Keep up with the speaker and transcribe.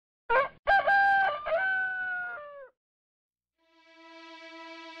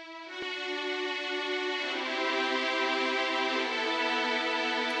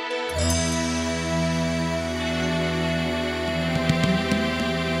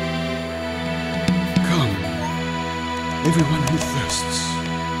Everyone who thirsts,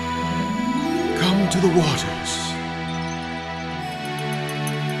 come to the waters.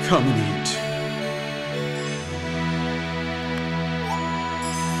 Come and eat.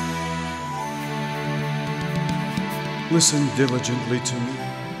 Listen diligently to me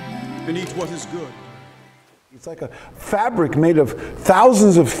and eat what is good. It's like a fabric made of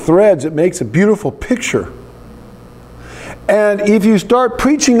thousands of threads. It makes a beautiful picture. And if you start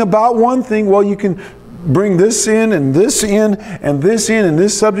preaching about one thing, well, you can bring this in and this in and this in and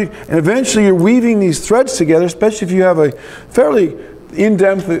this subject, and eventually you're weaving these threads together, especially if you have a fairly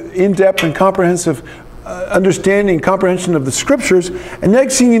in-depth and comprehensive understanding, comprehension of the Scriptures, and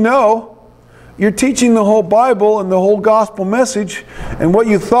next thing you know, you're teaching the whole Bible and the whole gospel message, and what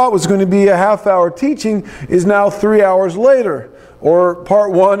you thought was going to be a half-hour teaching is now 3 hours later, or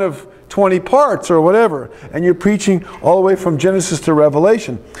part 1 of 20 parts or whatever, and you're preaching all the way from Genesis to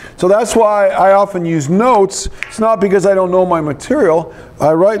Revelation. So that's why I often use notes. It's not because I don't know my material.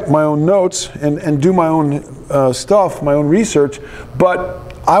 I write my own notes and do my own stuff, my own research,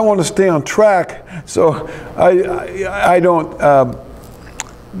 but I want to stay on track, so I don't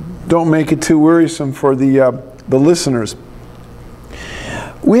make it too worrisome for the listeners.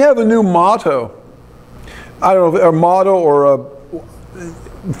 We have a new motto. I don't know if a motto or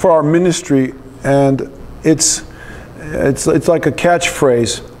for our ministry, and it's like a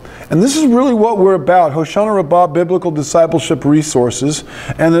catchphrase. And this is really what we're about. Hoshana, Rabbah, Biblical Discipleship Resources.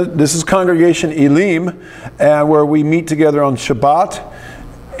 And this is Congregation Elim, and where we meet together on Shabbat.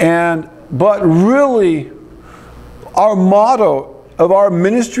 But really, our motto of our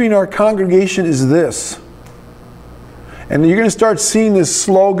ministry and our congregation is this. And you're going to start seeing this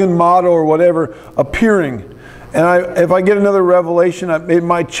slogan, motto, or whatever appearing. And if I get another revelation, it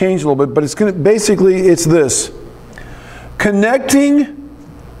might change a little bit, but it's this: connecting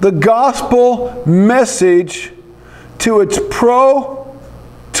the gospel message to its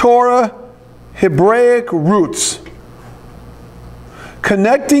pro-Torah Hebraic roots.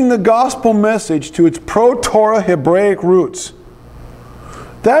 Connecting the gospel message to its pro-Torah Hebraic roots.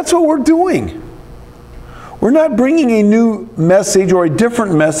 That's what we're doing. We're not bringing a new message or a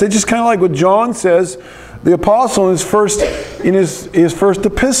different message. It's kind of like what John says, the apostle, in his first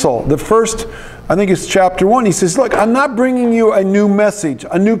epistle, I think it's chapter 1. He says, look, I'm not bringing you a new message,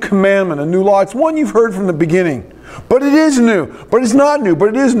 a new commandment, a new law. It's one you've heard from the beginning. But it is new. But it's not new. But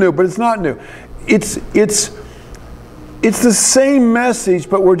it is new. But it's not new. It's the same message,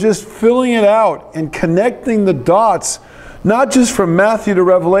 but we're just filling it out and connecting the dots, not just from Matthew to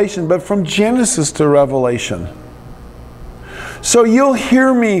Revelation, but from Genesis to Revelation. So you'll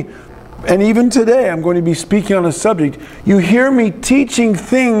hear me, and even today I'm going to be speaking on a subject, you hear me teaching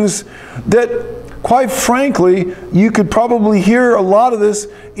things that, quite frankly, you could probably hear a lot of this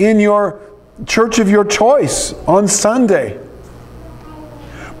in your church of your choice on Sunday.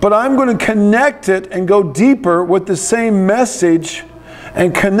 But I'm going to connect it and go deeper with the same message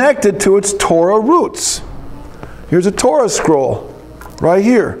and connect it to its Torah roots. Here's a Torah scroll right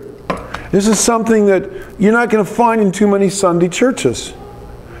here. This is something that you're not going to find in too many Sunday churches.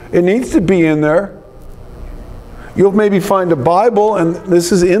 It needs to be in there. You'll maybe find a Bible, and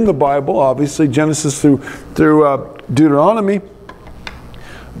this is in the Bible, obviously, Genesis through Deuteronomy.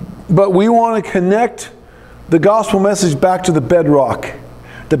 But we want to connect the gospel message back to the bedrock,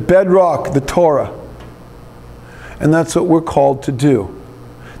 the Torah. And that's what we're called to do.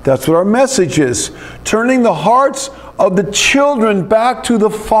 That's what our message is. Turning the hearts of the children back to the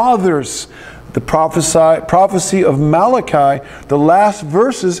fathers. The prophecy of Malachi, the last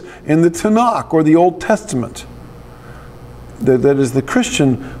verses in the Tanakh, or the Old Testament. That is the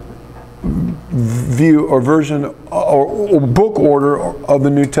Christian view or version or book order of the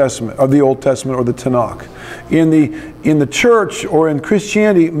New Testament, of the Old Testament, or the Tanakh. In the church or in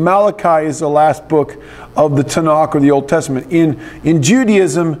Christianity, Malachi is the last book of the Tanakh or the Old Testament. In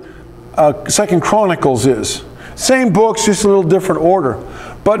Judaism, 2 Chronicles is. Same books, just a little different order.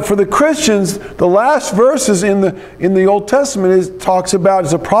 But for the Christians, the last verses in the Old Testament is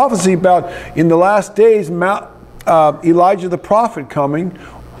a prophecy about, in the last days, Elijah the prophet coming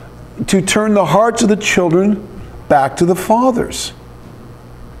to turn the hearts of the children back to the fathers.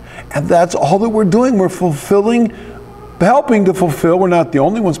 And that's all that we're doing. We're helping to fulfill, we're not the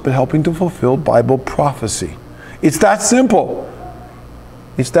only ones, but helping to fulfill Bible prophecy. It's that simple.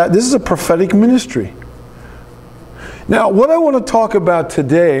 This is a prophetic ministry. Now, what I want to talk about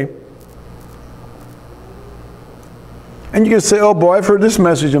today, and you're going to say, oh boy, I've heard this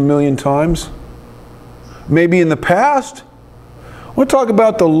message a million times. Maybe in the past. I want to talk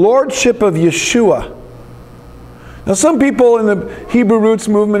about the lordship of Yeshua. Now, some people in the Hebrew roots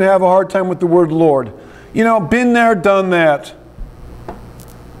movement have a hard time with the word Lord. you know, been there, done that.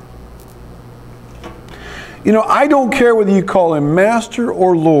 You know, I don't care whether you call him Master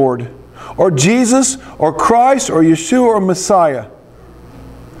or Lord, or Jesus, or Christ, or Yeshua, or Messiah.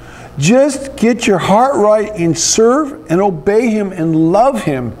 Just get your heart right and serve and obey him and love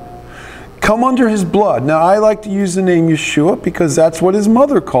him. Come under his blood. Now, I like to use the name Yeshua because that's what his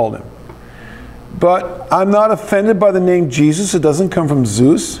mother called him. But I'm not offended by the name Jesus. It doesn't come from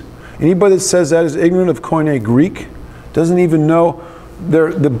Zeus. Anybody that says that is ignorant of Koine Greek, doesn't even know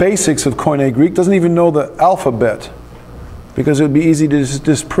the basics of Koine Greek, doesn't even know the alphabet, because it would be easy to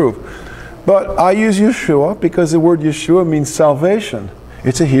disprove. But I use Yeshua because the word Yeshua means salvation.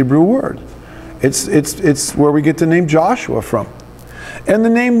 It's a Hebrew word. It's where we get the name Joshua from. And the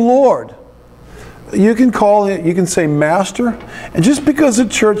name Lord. You can call it, you can say Master. And just because the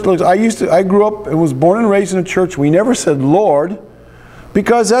church looks, I grew up and was born and raised in a church, we never said Lord,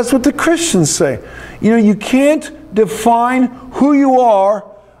 because that's what the Christians say. You know, you can't define who you are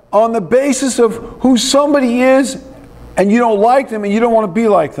on the basis of who somebody is, and you don't like them and you don't want to be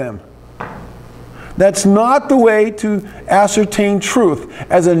like them. That's not the way to ascertain truth,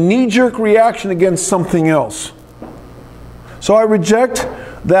 as a knee-jerk reaction against something else. So I reject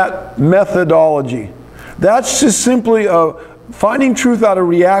that methodology. That's just simply finding truth out of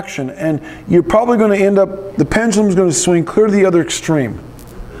reaction, and you're probably going to end up, the pendulum's going to swing clear to the other extreme.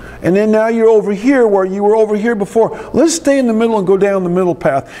 And then now you're over here where you were over here before. Let's stay in the middle and go down the middle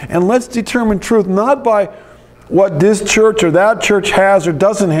path. And let's determine truth not by what this church or that church has or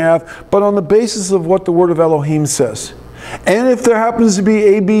doesn't have, but on the basis of what the Word of Elohim says. And if there happens to be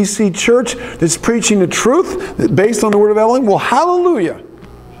ABC Church that's preaching the truth based on the Word of Elohim, well, hallelujah.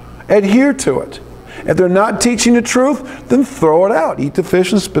 Adhere to it. If they're not teaching the truth, then throw it out. Eat the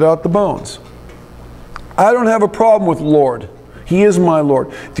fish and spit out the bones. I don't have a problem with Lord. He is my Lord.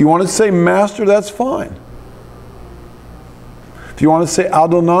 If you want to say Master, that's fine. If you want to say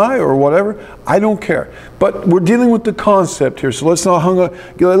Adonai or whatever, I don't care. But we're dealing with the concept here, so let's not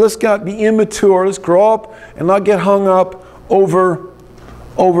let's not be immature. Let's grow up and not get hung up over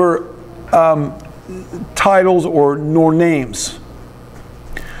titles nor names.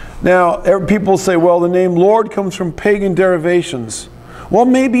 Now, people say, well, the name Lord comes from pagan derivations. Well,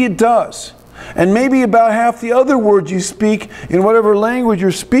 maybe it does. And maybe about half the other words you speak in whatever language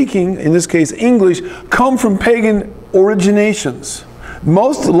you're speaking, in this case English, come from pagan originations.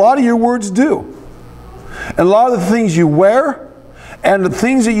 A lot of your words do. And a lot of the things you wear and the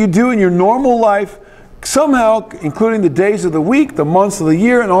things that you do in your normal life, somehow, including the days of the week, the months of the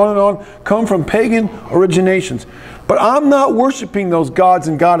year, and on, come from pagan originations. But I'm not worshiping those gods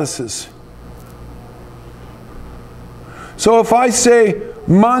and goddesses. So if I say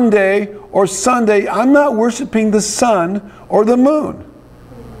Monday or Sunday, I'm not worshiping the sun or the moon.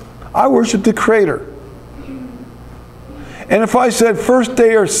 I worship the Creator. And if I said first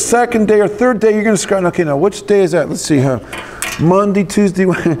day or second day or third day, you're going to scratch, okay, now which day is that? Let's see here. Monday, Tuesday,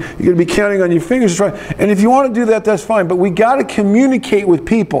 you're going to be counting on your fingers. Right? And if you want to do that, that's fine. But we got to communicate with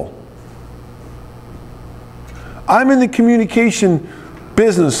people. I'm in the communication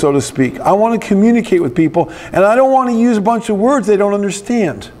business, so to speak. I want to communicate with people, and I don't want to use a bunch of words they don't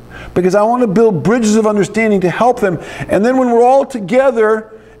understand, because I want to build bridges of understanding to help them. And then when we're all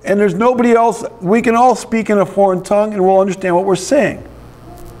together and there's nobody else, we can all speak in a foreign tongue and we'll understand what we're saying.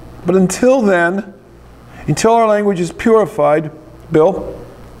 But until then, until our language is purified, Bill,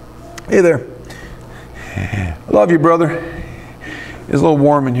 hey there. I love you, brother. It's a little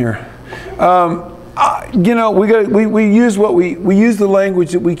warm in here. You know, we use the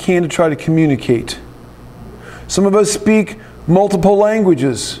language that we can to try to communicate. Some of us speak multiple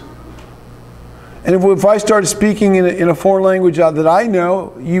languages. And if I started speaking in a foreign language that I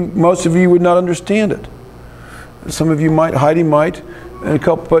know, most of you would not understand it. Some of you might, Heidi might,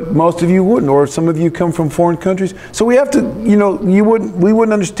 but most of you wouldn't. Or some of you come from foreign countries. So we have to, you know, we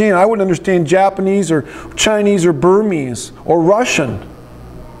wouldn't understand. I wouldn't understand Japanese or Chinese or Burmese or Russian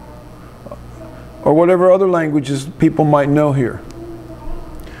or whatever other languages people might know here.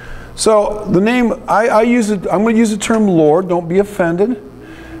 So the name, I use it, I'm going to use the term Lord. Don't be offended.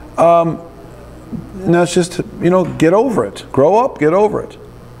 And that's just, you know, get over it. Grow up, get over it.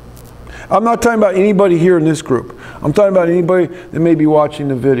 I'm not talking about anybody here in this group. I'm talking about anybody that may be watching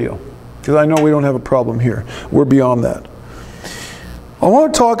the video, because I know we don't have a problem here. We're beyond that. I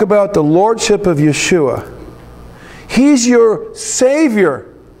want to talk about the lordship of Yeshua. He's your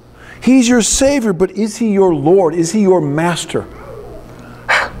Savior. He's your Savior, but is He your Lord? Is He your Master?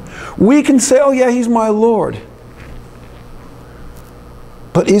 We can say, oh yeah, He's my Lord.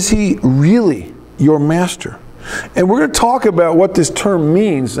 But is He really your Master? And we're going to talk about what this term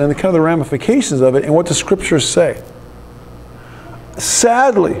means and the kind of the ramifications of it and what the scriptures say.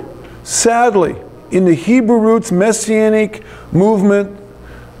 Sadly, in the Hebrew roots, Messianic movement,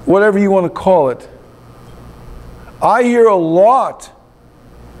 whatever you want to call it, I hear a lot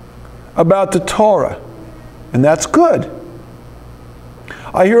about the Torah, and that's good.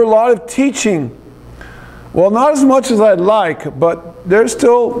 I hear a lot of teaching. Well, not as much as I'd like, but there's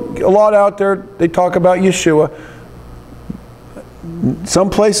still a lot out there. They talk about Yeshua. Some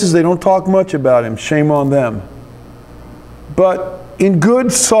places they don't talk much about him. Shame on them. But in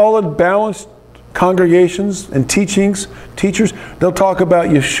good, solid, balanced congregations and teachers, they'll talk about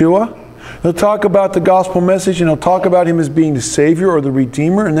Yeshua. They'll talk about the gospel message, and they'll talk about him as being the Savior or the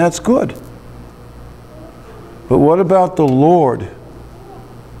Redeemer, and that's good. But what about the Lord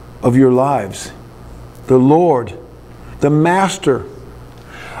of your lives? The Lord, the Master.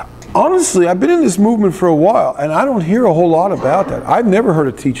 Honestly, I've been in this movement for a while, and I don't hear a whole lot about that. I've never heard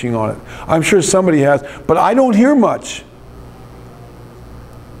a teaching on it. I'm sure somebody has, but I don't hear much.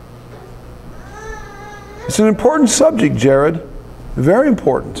 It's an important subject, Jared. Very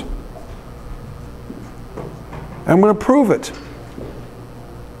important. I'm going to prove it.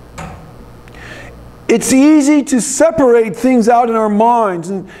 It's easy to separate things out in our minds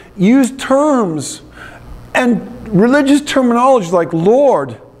and use terms and religious terminology like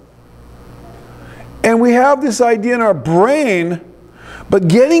Lord. And we have this idea in our brain, but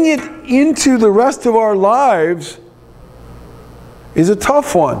getting it into the rest of our lives is a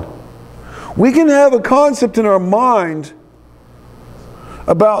tough one. We can have a concept in our mind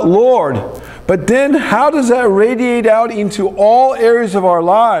about Lord, but then how does that radiate out into all areas of our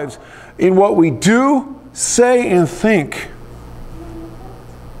lives in what we do, say, and think?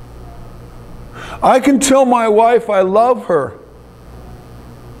 I can tell my wife I love her.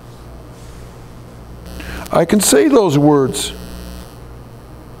 I can say those words.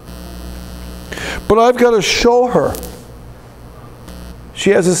 But I've got to show her. She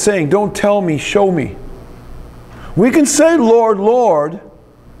has a saying, don't tell me, show me. We can say Lord, Lord,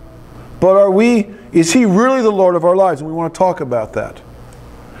 but is he really the Lord of our lives? And we want to talk about that.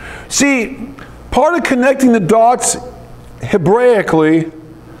 See, part of connecting the dots Hebraically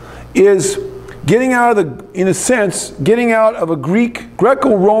is getting out of getting out of a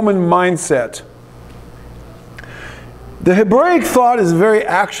Greco-Roman mindset. The Hebraic thought is very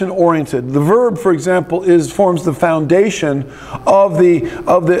action-oriented. The verb, for example, forms the foundation of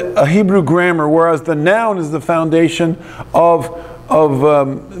the Hebrew grammar, whereas the noun is the foundation of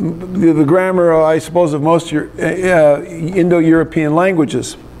the grammar, I suppose, of most Indo-European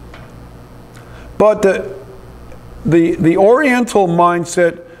languages. But the Oriental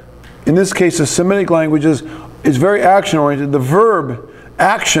mindset, in this case the Semitic languages, is very action-oriented. The verb,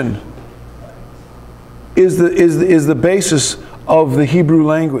 action, is the basis of the Hebrew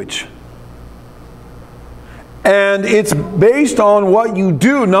language. And it's based on what you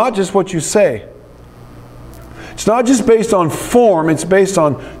do, not just what you say. It's not just based on form, it's based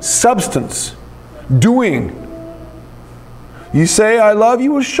on substance, doing. You say, I love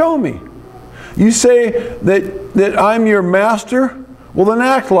you, well, show me. You say that I'm your master, well, then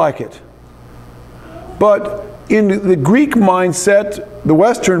act like it. But in the Greek mindset, the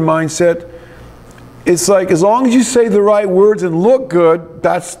Western mindset, it's like as long as you say the right words and look good,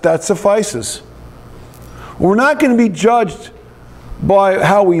 that suffices. We're not going to be judged by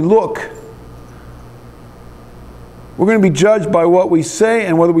how we look. We're going to be judged by what we say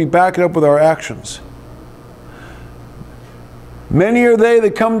and whether we back it up with our actions. Many are they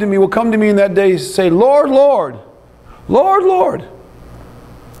that come to me, will come to me in that day and say, Lord, Lord, Lord, Lord.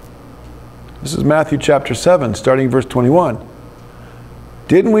 This is Matthew chapter 7, starting verse 21.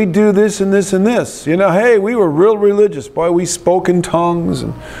 Didn't we do this and this and this? You know, hey, we were real religious. Boy, we spoke in tongues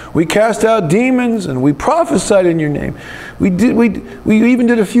and we cast out demons and we prophesied in your name. We even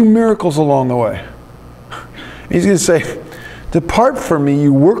did a few miracles along the way. He's going to say, depart from me,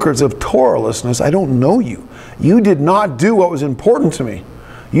 you workers of Torahlessness. I don't know you. You did not do what was important to me.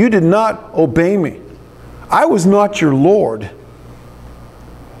 You did not obey me. I was not your Lord.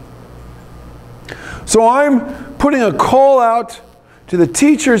 So I'm putting a call out to the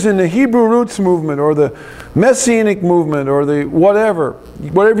teachers in the Hebrew roots movement or the Messianic movement or the whatever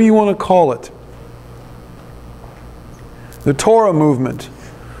you want to call it. The Torah movement.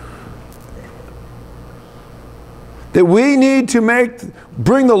 That we need to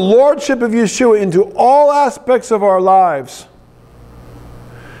bring the lordship of Yeshua into all aspects of our lives.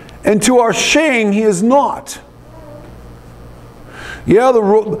 And to our shame, he is not. Yeah, the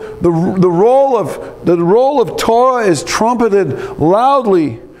role of Torah is trumpeted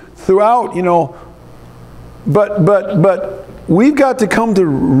loudly throughout, But we've got to come to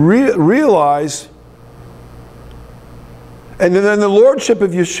realize, and then the lordship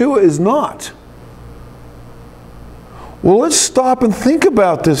of Yeshua is not. Well, let's stop and think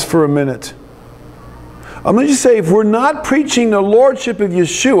about this for a minute. I'm going to just say, if we're not preaching the lordship of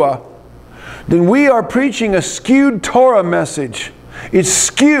Yeshua, then we are preaching a skewed Torah message. It's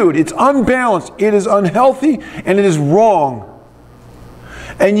skewed, it's unbalanced, it is unhealthy, and it is wrong.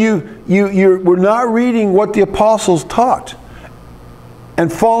 And we're not reading what the apostles taught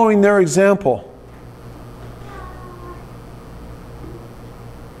and following their example.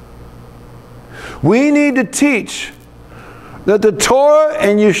 We need to teach that the Torah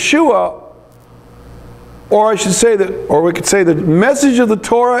and Yeshua, or I should say that, or we could say the message of the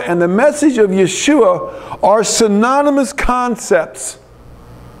Torah and the message of Yeshua are synonymous concepts.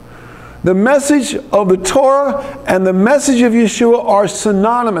 The message of the Torah and the message of Yeshua are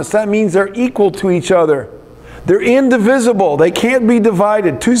synonymous. That means they're equal to each other. They're indivisible. They can't be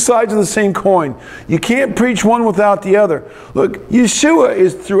divided. Two sides of the same coin. You can't preach one without the other. Look, Yeshua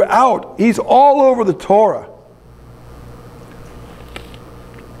is throughout. He's all over the Torah.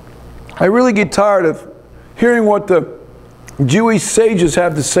 I really get tired of hearing what the Jewish sages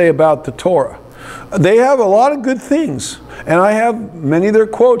have to say about the Torah. They have a lot of good things, and I have many of their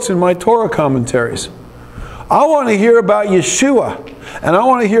quotes in my Torah commentaries. I want to hear about Yeshua, and I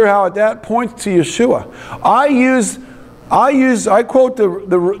want to hear how that points to Yeshua. I quote the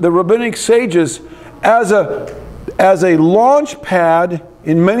rabbinic sages as a launch pad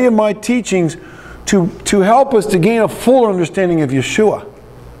in many of my teachings to help us to gain a fuller understanding of Yeshua.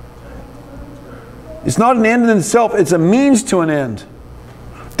 It's not an end in itself, it's a means to an end.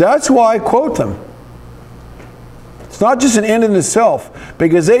 That's why I quote them. It's not just an end in itself,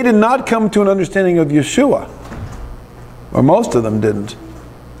 because they did not come to an understanding of Yeshua. Or most of them didn't.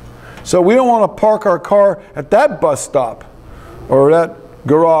 So we don't want to park our car at that bus stop, or that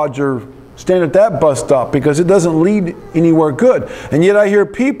garage, or stand at that bus stop, because it doesn't lead anywhere good. And yet I hear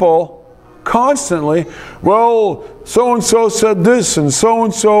people constantly, well, so-and-so said this, and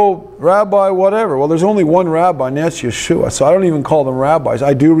so-and-so rabbi whatever. Well, there's only one rabbi, and that's Yeshua. So I don't even call them rabbis.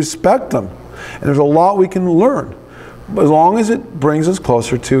 I do respect them. And there's a lot we can learn, as long as it brings us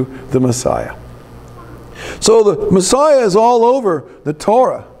closer to the Messiah. So the Messiah is all over the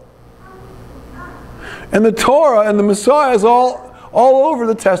Torah. And the Torah and the Messiah is all over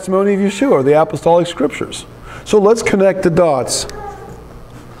the testimony of Yeshua, the apostolic scriptures. So let's connect the dots.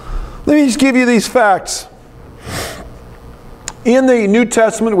 Let me just give you these facts. In the New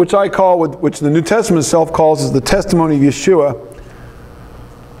Testament, which the New Testament itself calls as the testimony of Yeshua,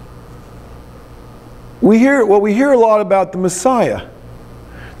 we hear a lot about the Messiah.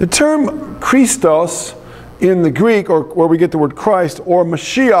 The term Christos in the Greek, or where we get the word Christ, or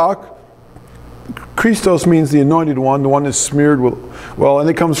Mashiach, Christos means the anointed one, the one that's smeared with, and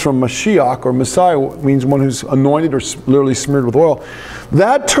it comes from Mashiach, or Messiah means one who's anointed or literally smeared with oil.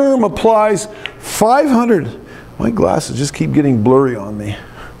 That term applies 500, my glasses just keep getting blurry on me.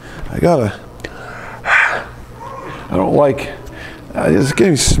 I don't like, it's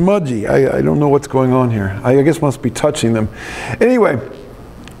getting smudgy. I don't know what's going on here. I guess must be touching them. Anyway,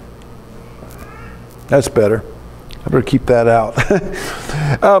 that's better. I better keep that out.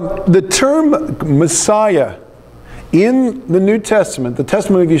 The term Messiah in the New Testament, the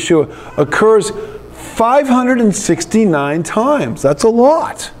testimony of Yeshua, occurs 569 times. That's a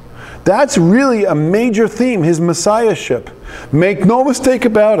lot. That's really a major theme, his messiahship. Make no mistake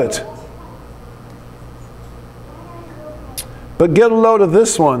about it. But get a load of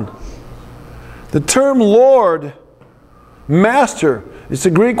this one. The term Lord, Master, is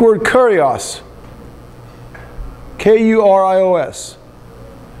the Greek word kurios. K-U-R-I-O-S,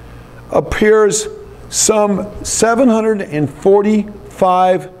 appears some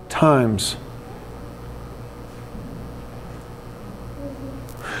 745 times.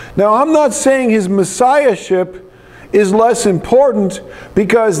 Now, I'm not saying his messiahship is less important,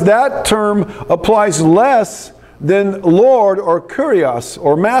 because that term applies less than Lord or kurios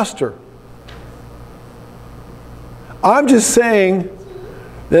or Master. I'm just saying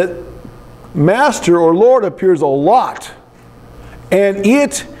that Master or Lord appears a lot, and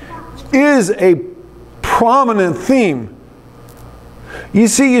it is a prominent theme. You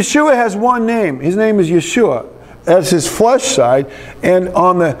see, Yeshua has one name. His name is Yeshua. That's his flesh side, and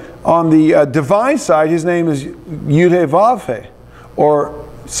on the divine side, his name is Yud-He-Vav-He, or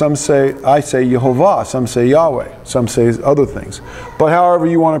some say, I say Yehovah, some say Yahweh, some say other things. But however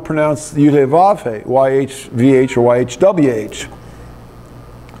you want to pronounce Yud-He-Vav-He, Y-H-V-H or Y-H-W-H.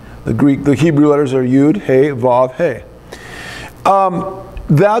 The Hebrew letters are Yud, He, Vav, He.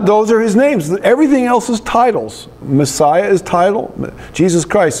 Those are his names. Everything else is titles. Messiah is title. Jesus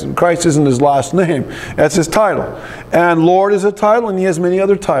Christ. Christ isn't his last name. That's his title. And Lord is a title, and he has many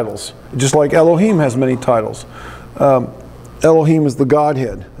other titles. Just like Elohim has many titles. Elohim is the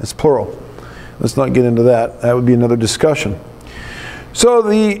Godhead. It's plural. Let's not get into that. That would be another discussion. So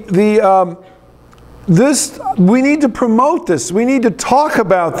we need to promote this. We need to talk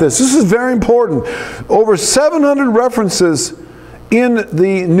about this. This is very important. Over 700 references in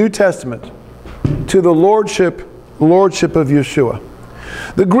the New Testament to the lordship of Yeshua.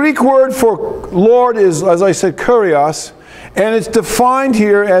 The Greek word for Lord is, as I said, kurios, and it's defined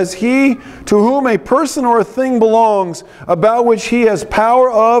here as he to whom a person or a thing belongs, about which he has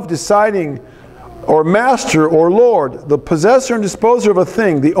power of deciding, or master, or lord, the possessor and disposer of a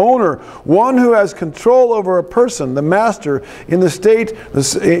thing, the owner, one who has control over a person, the master in the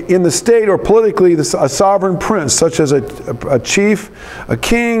state or politically a sovereign prince, such as a chief, a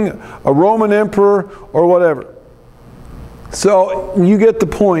king, a Roman emperor, or whatever. So you get the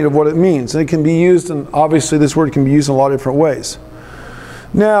point of what it means, and it can be used, and obviously this word can be used in a lot of different ways.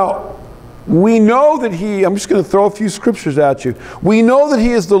 Now, we know that I'm just going to throw a few scriptures at you. We know that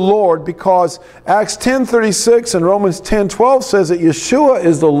he is the Lord because Acts 10:36 and Romans 10:12 says that Yeshua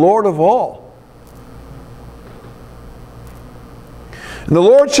is the Lord of all. And the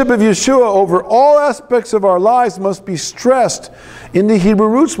lordship of Yeshua over all aspects of our lives must be stressed in the Hebrew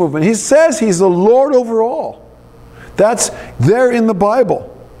roots movement. He says he's the Lord over all. That's there in the Bible.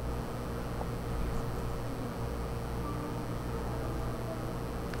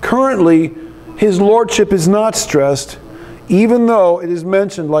 Currently, his lordship is not stressed, even though it is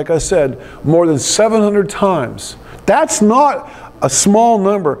mentioned, like I said, more than 700 times. That's not a small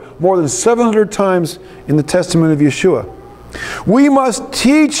number, more than 700 times in the testament of Yeshua. We must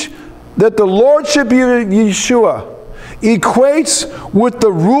teach that the lordship of Yeshua equates with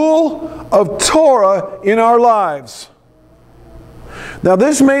the rule of Torah in our lives. Now,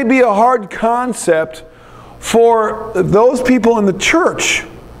 this may be a hard concept for those people in the church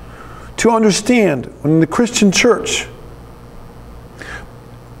to understand, in the Christian church,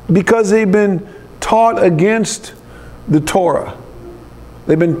 because they've been taught against the Torah.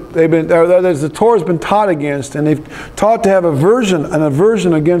 The Torah has been taught against, and they've taught to have an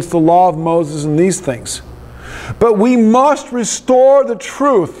aversion against the law of Moses and these things. But we must restore the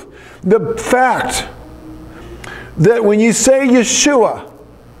truth, the fact that when you say Yeshua,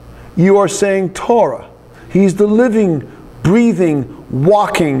 you are saying Torah. He's the living, breathing,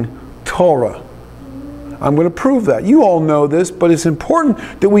 walking Torah. I'm going to prove that. You all know this, but it's important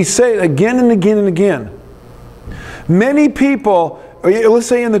that we say it again and again and again. Many people, let's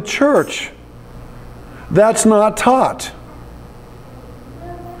say in the church, that's not taught.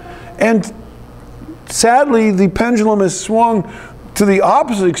 And sadly, the pendulum has swung to the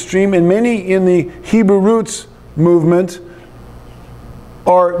opposite extreme, and many in the Hebrew roots movement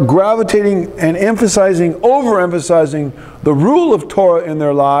are gravitating and overemphasizing the rule of Torah in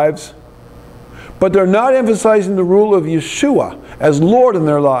their lives, but they're not emphasizing the rule of Yeshua as Lord in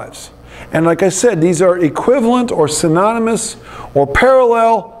their lives. And like I said, these are equivalent or synonymous or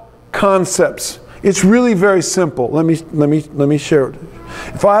parallel concepts. It's really very simple. Let me share it.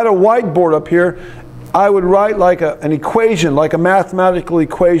 If I had a whiteboard up here, I would write like an equation, like a mathematical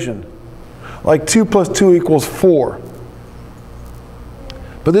equation, like 2 plus 2 equals 4.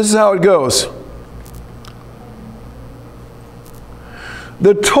 But this is how it goes.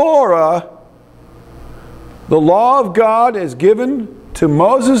 The Torah, the law of God, is given to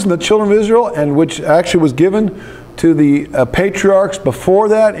Moses and the children of Israel, and which actually was given to the patriarchs before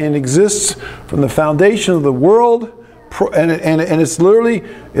that, and exists from the foundation of the world. And it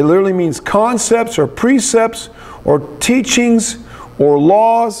literally means concepts or precepts or teachings or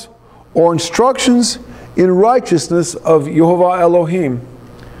laws or instructions in righteousness of Yehovah Elohim.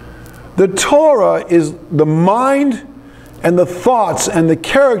 The Torah is the mind and the thoughts and the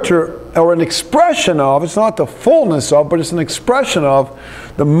character, or an expression of, it's not the fullness of, but it's an expression of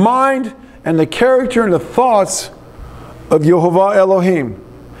the mind and the character and the thoughts of Yehovah Elohim,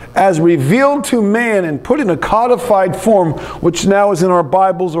 as revealed to man and put in a codified form, which now is in our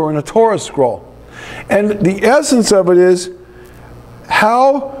Bibles or in a Torah scroll. And the essence of it is,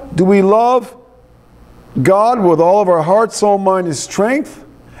 how do we love God with all of our heart, soul, mind, and strength,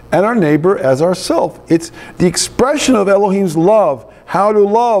 and our neighbor as ourselves? It's the expression of Elohim's love, how to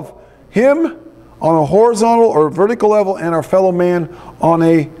love Him on a horizontal or vertical level, and our fellow man on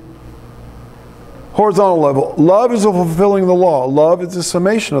a horizontal level. Love is a fulfilling the law. Love is a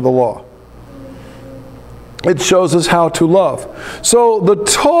summation of the law. It shows us how to love. So the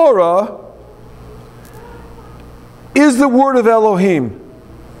Torah is the word of Elohim.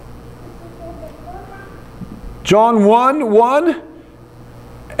 John 1:1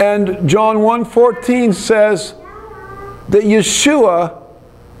 and John 1:14 says that Yeshua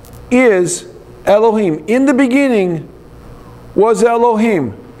is Elohim. In the beginning was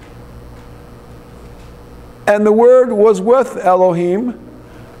Elohim. And the Word was with Elohim.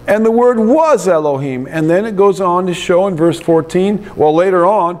 And the Word was Elohim. And then it goes on to show in verse 14, well, later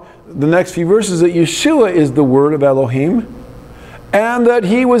on, the next few verses, that Yeshua is the Word of Elohim. And that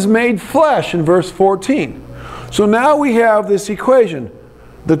He was made flesh in verse 14. So now we have this equation.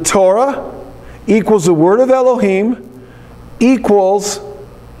 The Torah equals the Word of Elohim equals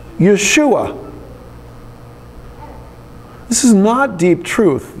Yeshua. This is not deep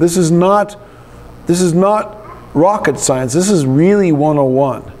truth. This is not rocket science. This is really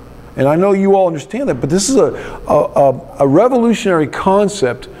 101. And I know you all understand that, but this is a revolutionary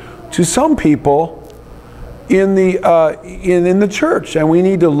concept to some people in the church, and we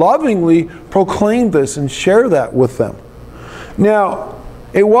need to lovingly proclaim this and share that with them. Now,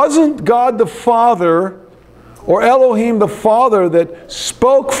 it wasn't God the Father or Elohim the Father that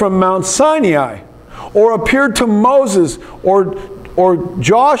spoke from Mount Sinai or appeared to Moses or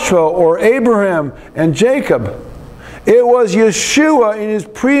Joshua or Abraham and Jacob. It was Yeshua in His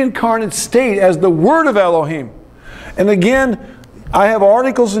pre-incarnate state as the Word of Elohim. And again, I have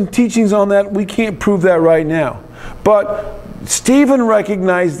articles and teachings on that. We can't prove that right now. But Stephen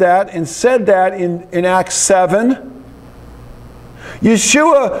recognized that and said that in Acts 7.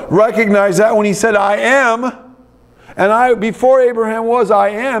 Yeshua recognized that when He said, I am. And before Abraham was, I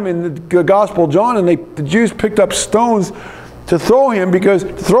am, in the Gospel of John. And the Jews picked up stones to throw at him,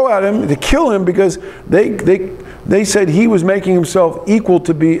 to kill him, because they said he was making himself equal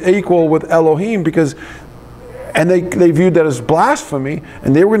with Elohim, and they viewed that as blasphemy,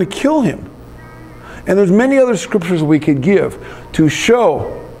 and they were going to kill him. And there's many other scriptures we could give to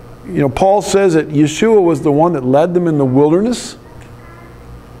show. Paul says that Yeshua was the one that led them in the wilderness,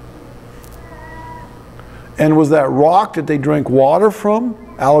 and was that rock that they drank water from,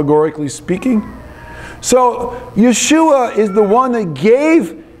 allegorically speaking. So Yeshua is the one that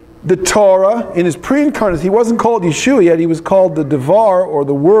gave the Torah in His pre-incarnate. He wasn't called Yeshua yet. He was called the Devar, or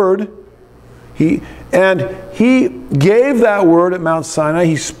the Word. He gave that Word at Mount Sinai.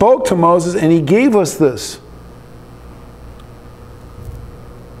 He spoke to Moses, and He gave us this.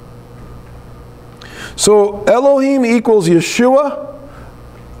 So Elohim equals Yeshua,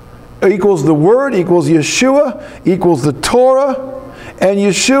 equals the Word, equals Yeshua, equals the Torah. And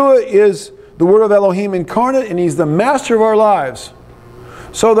Yeshua is the Word of Elohim incarnate, and He's the master of our lives.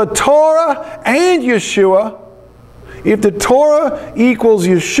 So the Torah and Yeshua, if the Torah equals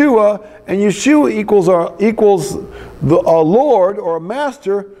Yeshua, and Yeshua equals our Lord or a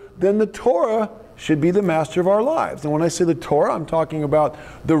master, then the Torah should be the master of our lives. And when I say the Torah, I'm talking about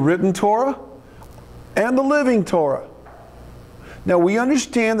the written Torah and the living Torah. Now, we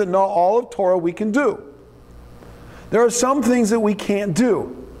understand that not all of Torah we can do. There are some things that we can't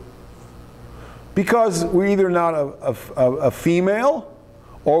do, because we're either not a female,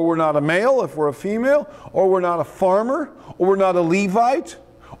 or we're not a male if we're a female, or we're not a farmer, or we're not a Levite,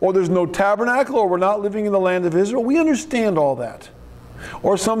 or there's no tabernacle, or we're not living in the land of Israel. We understand all that.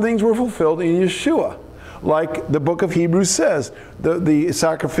 Or some things were fulfilled in Yeshua, like the book of Hebrews says, the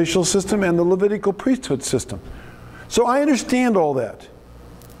sacrificial system and the Levitical priesthood system. So I understand all that.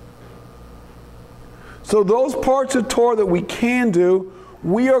 So those parts of Torah that we can do,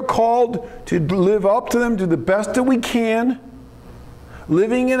 we are called to live up to them to the best that we can.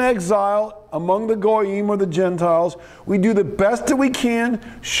 Living in exile among the Goyim, or the Gentiles, we do the best that we can,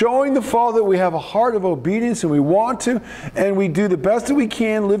 showing the Father that we have a heart of obedience and we want to, and we do the best that we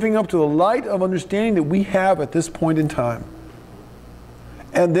can, living up to the light of understanding that we have at this point in time.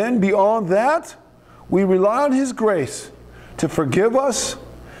 And then beyond that, we rely on His grace to forgive us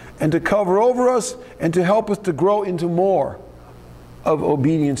and to cover over us and to help us to grow into more of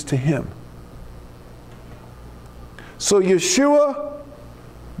obedience to Him. So Yeshua,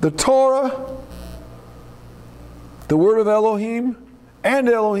 the Torah, the Word of Elohim, and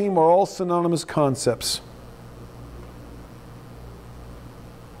Elohim are all synonymous concepts.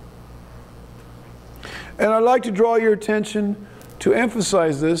 And I'd like to draw your attention to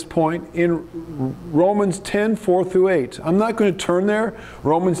emphasize this point in Romans 10, 4 through 8. I'm not going to turn there,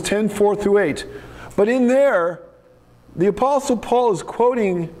 Romans 10, 4 through 8. But in there, the Apostle Paul is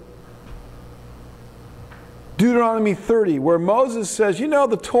quoting Deuteronomy 30, where Moses says,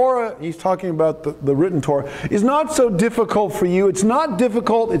 the Torah, he's talking about the written Torah, is not so difficult for you. It's not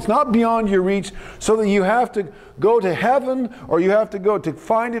difficult. It's not beyond your reach, so that you have to go to heaven, or you have to go to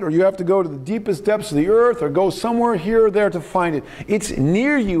find it, or you have to go to the deepest depths of the earth, or go somewhere here or there to find it. It's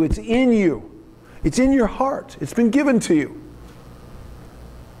near you. It's in you. It's in your heart. It's been given to you.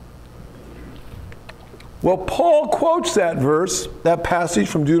 Well, Paul quotes that verse, that passage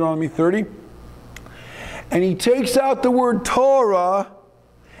from Deuteronomy 30, and he takes out the word Torah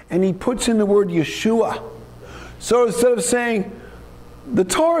and he puts in the word Yeshua. So instead of saying, the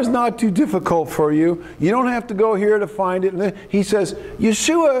Torah is not too difficult for you, you don't have to go here to find it, and then he says,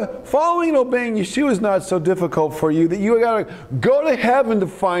 Yeshua, following and obeying Yeshua is not so difficult for you that you got to go to heaven to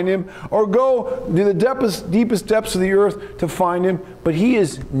find him, or go to the deepest depths of the earth to find him, but he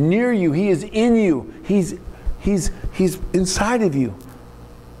is near you, he is in you, he's inside of you.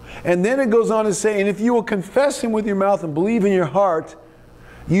 And then it goes on to say, and if you will confess him with your mouth and believe in your heart,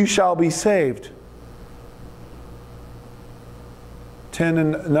 you shall be saved. 10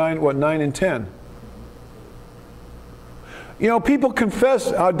 and 9, what, 9 and 10? You know, people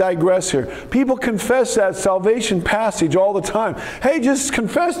confess, I'll digress here. People confess that salvation passage all the time. Hey, just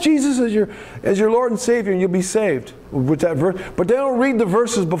confess Jesus as your Lord and Savior and you'll be saved. With that verse. But they don't read the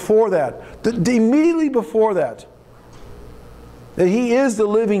verses before that. Immediately before that. That he is the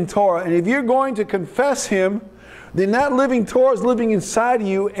living Torah. And if you're going to confess him, then that living Torah is living inside of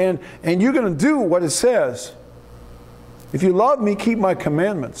you, and you're going to do what it says. If you love me, keep my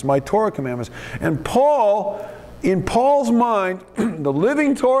commandments, my Torah commandments. And Paul, in Paul's mind, the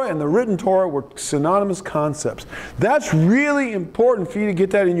living Torah and the written Torah were synonymous concepts. That's really important for you to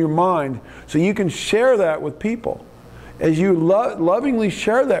get that in your mind so you can share that with people. As you lovingly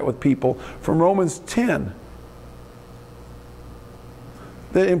share that with people from Romans 10.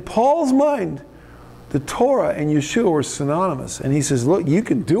 That in Paul's mind, the Torah and Yeshua were synonymous. And he says, look, you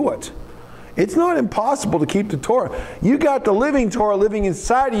can do it. It's not impossible to keep the Torah. You got the living Torah living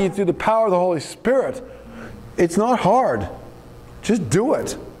inside of you through the power of the Holy Spirit. It's not hard. Just do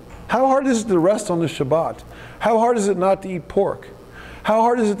it. How hard is it to rest on the Shabbat? How hard is it not to eat pork? How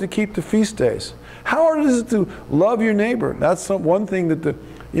hard is it to keep the feast days? How hard is it to love your neighbor? That's one thing that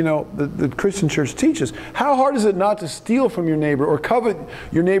the Christian church teaches. How hard is it not to steal from your neighbor, or covet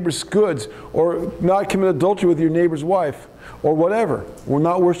your neighbor's goods, or not commit adultery with your neighbor's wife, or whatever, or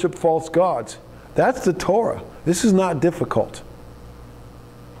not worship false gods? That's the Torah. This is not difficult,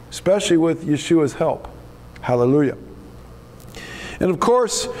 especially with Yeshua's help. Hallelujah. And of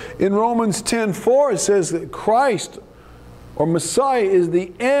course, in Romans 10:4 it says that Christ, or Messiah, is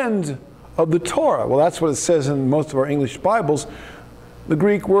the end of the Torah. Well, that's what it says in most of our English Bibles. The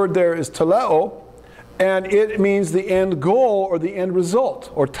Greek word there is teleo, and it means the end goal or the end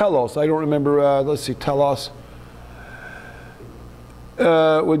result, or telos. I don't remember, let's see, telos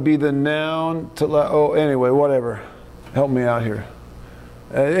would be the noun, teleo, anyway, whatever. Help me out here.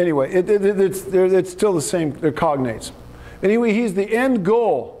 Anyway, it's still the same, they're cognates. Anyway, he's the end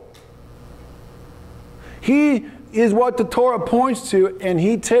goal. He is what the Torah points to, and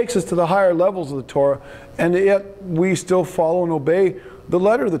he takes us to the higher levels of the Torah, and yet we still follow and obey the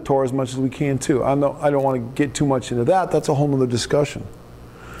letter of the Torah as much as we can too. I don't want to get too much into that. That's a whole other discussion.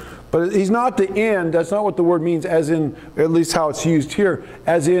 But he's not the end. That's not what the word means, as in, at least how it's used here,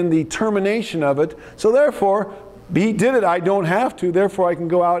 as in the termination of it. So therefore, he did it. I don't have to. Therefore, I can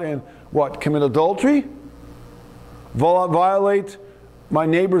go out and, what, commit adultery? Violate my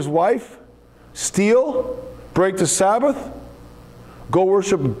neighbor's wife? Steal? Break the Sabbath? Go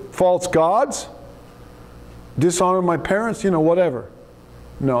worship false gods? Dishonor my parents? You know, whatever.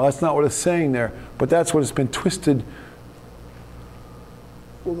 No, that's not what it's saying there. But that's what it's been twisted.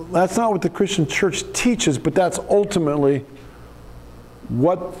 Well, that's not what the Christian church teaches, but that's ultimately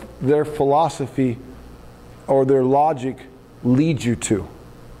what their philosophy or their logic leads you to.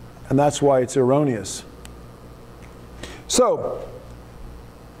 And that's why it's erroneous. So,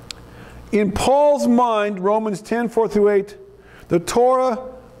 in Paul's mind, Romans 10:4-8, the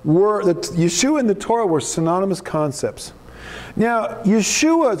Yeshua and the Torah were synonymous concepts. Now,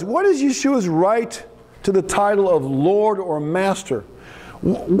 what is Yeshua's right to the title of Lord or Master?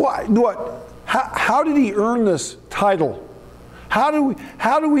 How did he earn this title? How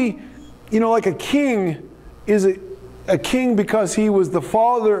do we, like a king is a king because he was the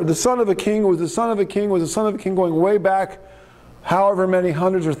father, the son of a king, was the son of a king, was the son of a king going way back however many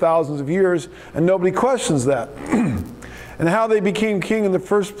hundreds or thousands of years, and nobody questions that. And how they became king in the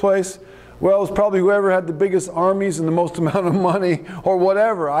first place, well, it was probably whoever had the biggest armies and the most amount of money or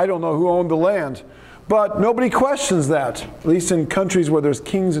whatever. I don't know who owned the land. But nobody questions that, at least in countries where there's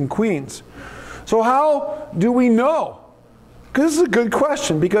kings and queens. So how do we know? Because this is a good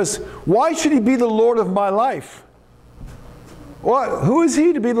question, because why should he be the Lord of my life? What? Who is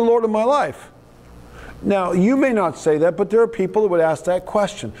he to be the Lord of my life? Now, you may not say that, but there are people that would ask that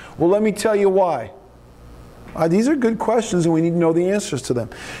question. Well, let me tell you why. These are good questions, and we need to know the answers to them.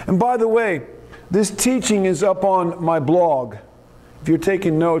 And by the way, This teaching is up on my blog. If you're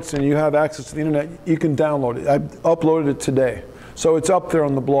taking notes and you have access to the internet, you can download it. I uploaded it today. So it's up there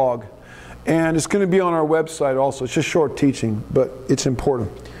on the blog. And it's going to be on our website also. It's just short teaching, but it's important.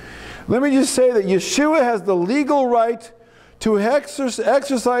 Let me just say that Yeshua has the legal right to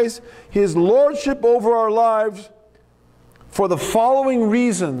exercise his lordship over our lives for the following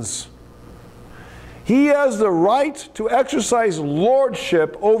reasons. He has the right to exercise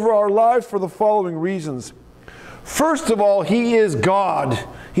lordship over our lives for the following reasons. First of all, he is God.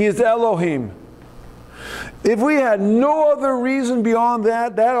 He is Elohim. If we had no other reason beyond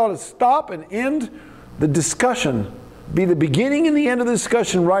that, that ought to stop and end the discussion. Be the beginning and the end of the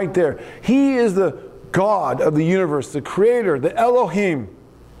discussion right there. He is the God of the universe, the creator, the Elohim.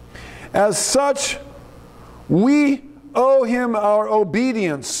 As such, we owe him our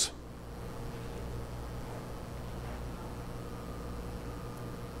obedience.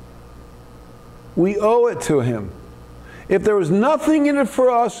 We owe it to him. If there was nothing in it for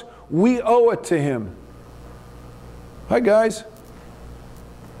us, we owe it to him. Hi guys.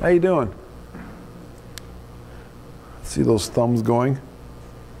 How you doing? See those thumbs going?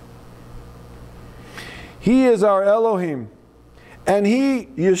 He is our Elohim. And he,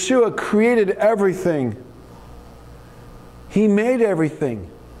 Yeshua, created everything. He made everything.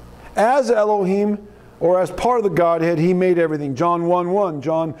 As Elohim, or as part of the Godhead, he made everything. John 1:1,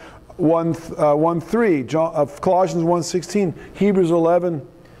 John 1:3, Colossians 1:16, Hebrews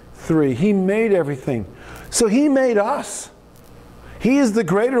 11:3. He made everything. So he made us. He is the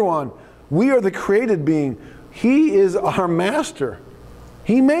greater one. We are the created being. He is our master.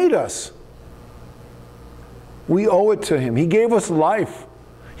 He made us. We owe it to him. He gave us life.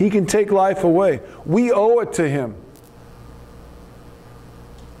 He can take life away. We owe it to him.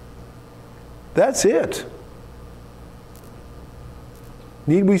 That's it.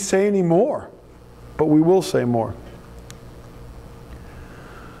 Need we say any more? But we will say more.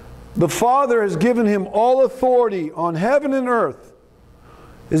 The Father has given him all authority on heaven and earth.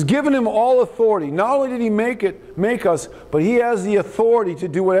 Has given him all authority. Not only did he make us, but he has the authority to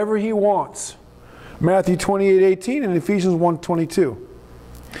do whatever he wants. Matthew 28:18 and Ephesians 1:22.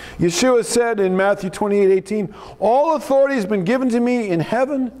 Yeshua said in Matthew 28:18, all authority has been given to me in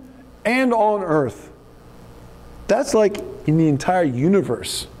heaven and on earth. That's like in the entire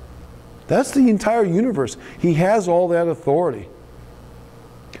universe. That's the entire universe. He has all that authority.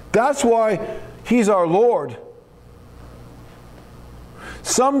 That's why he's our Lord.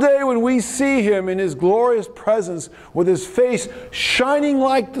 Someday when we see him in his glorious presence with his face shining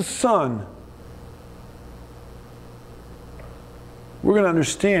like the sun, we're going to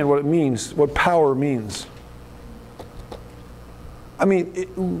understand what it means, what power means. I mean,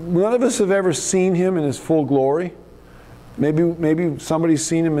 none of us have ever seen him in his full glory. Maybe somebody's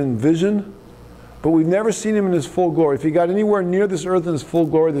seen him in vision, but we've never seen him in his full glory. If he got anywhere near this earth in his full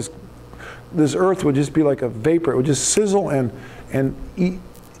glory, this earth would just be like a vapor. It would just sizzle and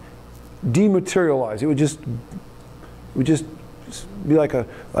dematerialize. It would just be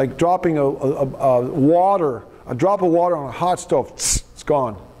like dropping a drop of water on a hot stove. It's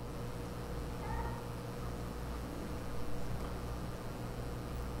gone.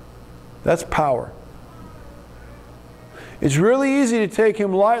 That's power. It's really easy to take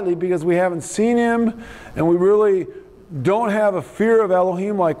him lightly because we haven't seen him and we really don't have a fear of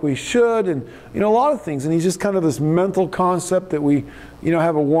Elohim like we should, and a lot of things. And he's just kind of this mental concept that we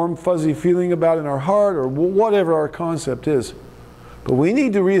have a warm fuzzy feeling about in our heart, or whatever our concept is. But we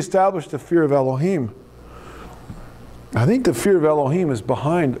need to reestablish the fear of Elohim. I think the fear of Elohim is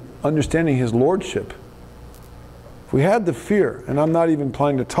behind understanding his lordship. If we had the fear, and I'm not even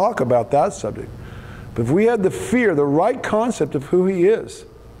planning to talk about that subject, but if we had the fear, the right concept of who he is,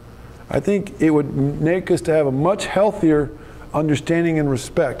 I think it would make us to have a much healthier understanding and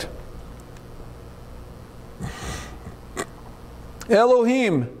respect.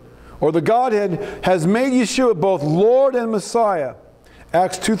 Elohim, or the Godhead, has made Yeshua both Lord and Messiah.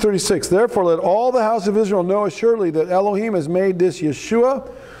 Acts 2:36. Therefore, let all the house of Israel know assuredly that Elohim has made this Yeshua.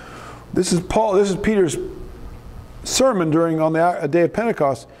 This is Peter's sermon on the day of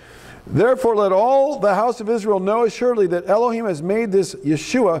Pentecost. Therefore, let all the house of Israel know assuredly that Elohim has made this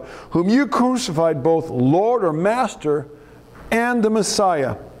Yeshua, whom you crucified, both Lord or Master and the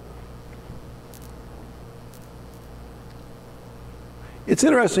Messiah. It's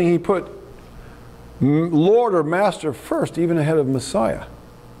interesting he put Lord or Master first, even ahead of Messiah.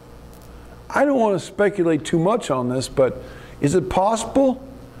 I don't want to speculate too much on this, but is it possible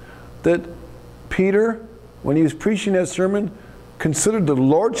that Peter, when he was preaching that sermon, considered the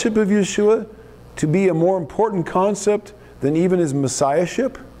lordship of Yeshua to be a more important concept than even his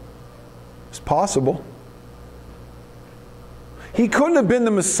messiahship? It's possible. He couldn't have been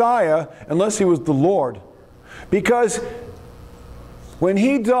the Messiah unless he was the Lord. Because when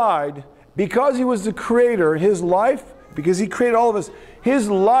he died, because he was the creator, his life, because he created all of us, his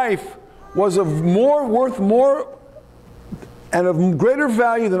life was worth more and of greater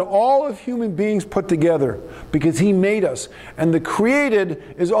value than all of human beings put together, because he made us. And the created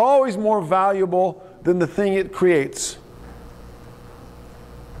is always more valuable than the thing it creates.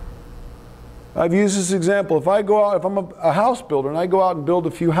 I've used this example. If I go out, if I'm a house builder and I go out and build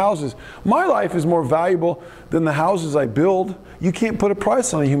a few houses, my life is more valuable than the houses I build. You can't put a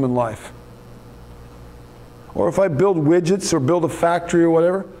price on a human life. Or if I build widgets or build a factory or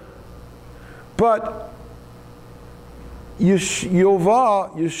whatever. But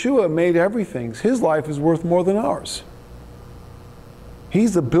Yeshua made everything. His life is worth more than ours.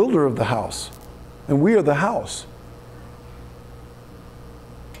 He's the builder of the house, and we are the house.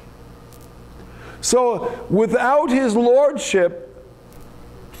 So without his lordship,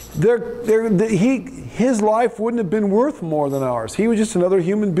 his life wouldn't have been worth more than ours. He was just another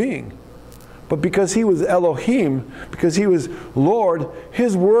human being. But because he was Elohim, because he was Lord,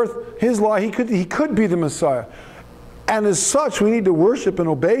 his worth, his life, he could be the Messiah. And as such, we need to worship and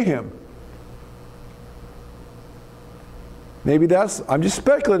obey him. Maybe that's, I'm just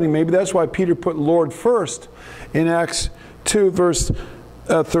speculating, maybe that's why Peter put Lord first in Acts 2 verse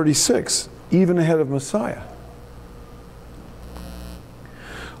 36, even ahead of Messiah.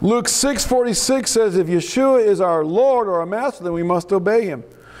 Luke 6:46 says, if Yeshua is our Lord or our Master, then we must obey him.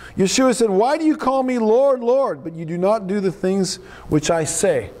 Yeshua said, why do you call me Lord, Lord, but you do not do the things which I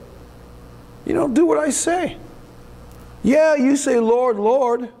say? You don't do what I say. Yeah, you say Lord,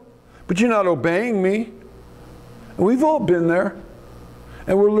 Lord, but you're not obeying me. And we've all been there.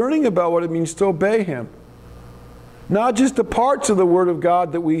 And we're learning about what it means to obey him. Not just the parts of the Word of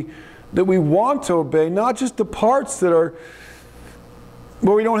God that we want to obey, not just the parts that are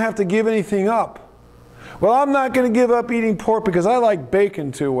where we don't have to give anything up. Well, I'm not going to give up eating pork because I like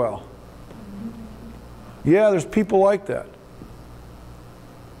bacon too well. Yeah, there's people like that.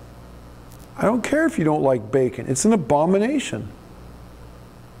 I don't care if you don't like bacon. It's an abomination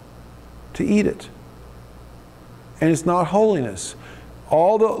to eat it. And it's not holiness.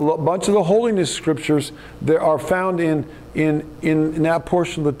 A bunch of the holiness scriptures that are found in that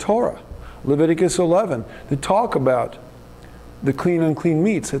portion of the Torah, Leviticus 11, that talk about the clean, unclean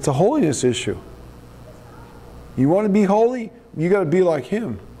meats. It's a holiness issue. You want to be holy? You got to be like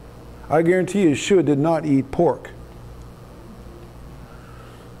him. I guarantee you, Yeshua did not eat pork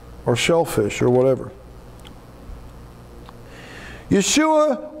or shellfish or whatever.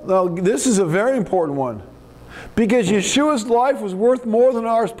 Yeshua, now this is a very important one, because Yeshua's life was worth more than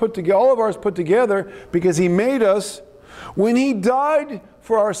ours put together, all of ours put together, because he made us. When he died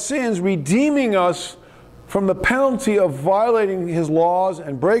for our sins, redeeming us from the penalty of violating his laws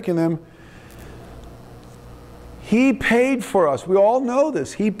and breaking them, he paid for us. We all know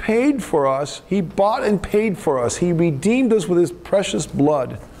this. He paid for us. He bought and paid for us. He redeemed us with his precious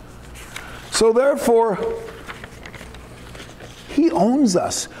blood. So therefore, he owns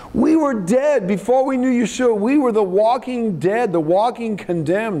us. We were dead before we knew Yeshua. We were the walking dead, the walking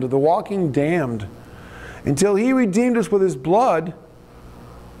condemned, the walking damned. Until he redeemed us with his blood,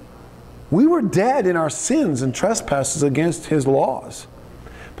 we were dead in our sins and trespasses against his laws.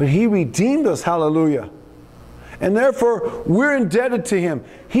 But he redeemed us, hallelujah. And therefore, we're indebted to him.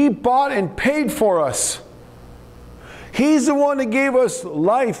 He bought and paid for us. He's the one that gave us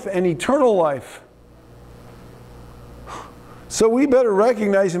life and eternal life. So we better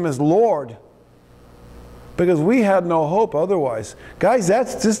recognize him as Lord, because we had no hope otherwise. Guys,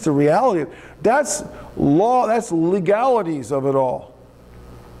 that's just the reality. That's law, that's legalities of it all.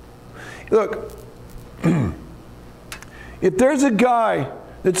 Look, if there's a guy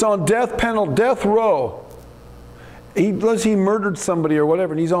that's on death row, let's say he murdered somebody or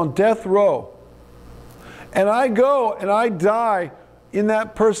whatever, and he's on death row, and I go and I die in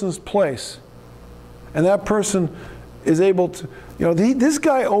that person's place, and that person is able to, this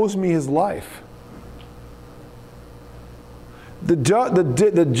guy owes me his life. The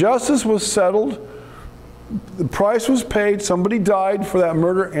justice was settled, the price was paid, somebody died for that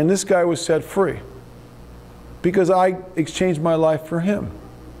murder, and this guy was set free because I exchanged my life for him.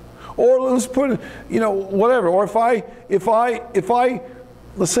 Or let's put it, whatever. Or if I,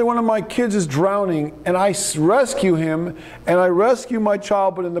 let's say one of my kids is drowning and I rescue him and I rescue my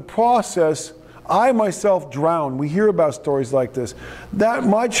child, but in the process, I myself drown. We hear about stories like this. That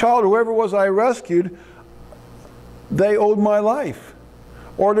my child, whoever it was I rescued, they owed my life.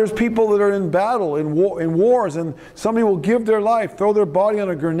 Or there's people that are in battle, in wars, and somebody will give their life, throw their body on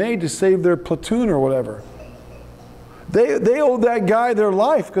a grenade to save their platoon or whatever. They owe that guy their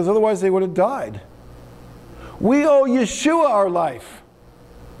life, because otherwise they would have died. We owe Yeshua our life.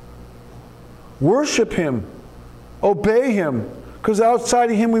 Worship Him. Obey Him. Because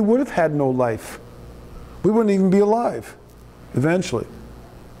outside of Him we would have had no life. We wouldn't even be alive, eventually.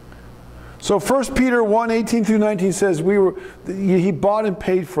 So 1 Peter 1, 18 through 19 says, He bought and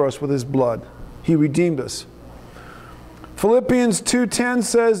paid for us with His blood. He redeemed us. Philippians 2:10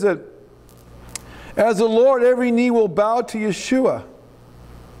 says that as the Lord, every knee will bow to Yeshua.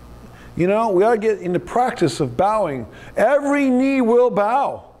 You know, we ought to get in the practice of bowing. Every knee will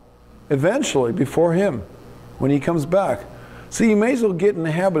bow eventually before Him when He comes back. So you may as well get in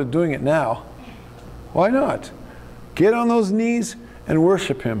the habit of doing it now. Why not? Get on those knees and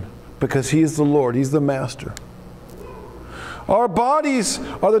worship Him, because He is the Lord. He's the Master. Our bodies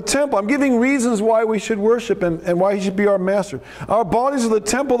are the temple. I'm giving reasons why we should worship and why He should be our Master. Our bodies are the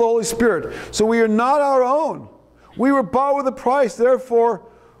temple of the Holy Spirit. So we are not our own. We were bought with a price. Therefore,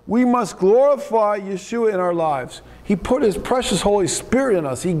 we must glorify Yeshua in our lives. He put His precious Holy Spirit in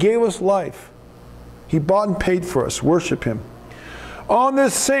us. He gave us life. He bought and paid for us. Worship Him. On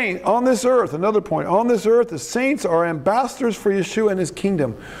this earth, another point, on this earth, the saints are ambassadors for Yeshua and His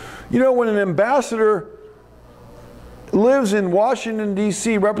kingdom. You know, when an ambassador lives in Washington,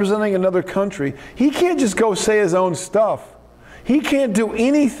 D.C., representing another country, he can't just go say his own stuff. He can't do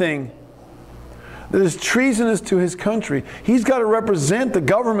anything that is treasonous to his country. He's got to represent the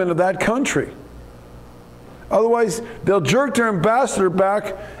government of that country. Otherwise, they'll jerk their ambassador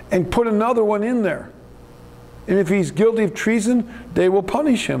back and put another one in there. And if he's guilty of treason, they will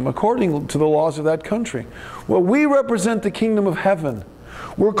punish him according to the laws of that country. Well, we represent the kingdom of heaven.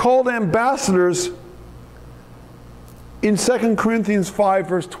 We're called ambassadors in 2 Corinthians 5,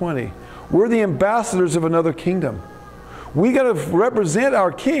 verse 20. We're the ambassadors of another kingdom. We got to represent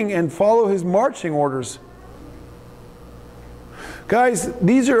our king and follow his marching orders. Guys,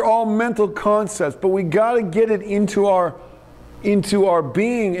 these are all mental concepts, but we got to get it into our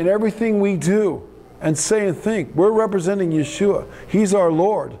being in everything we do and say and think. We're representing Yeshua. He's our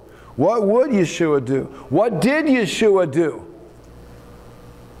Lord. What would Yeshua do? What did Yeshua do?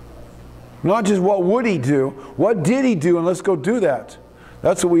 Not just what would He do, what did He do, and let's go do that.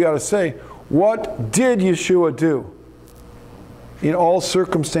 That's what we got to say. What did Yeshua do in all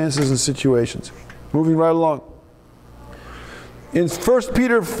circumstances and situations? Moving right along. In 1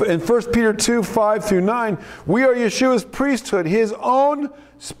 Peter 2, 5 through 9, we are Yeshua's priesthood, His own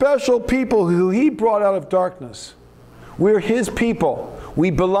special people who He brought out of darkness. We're His people.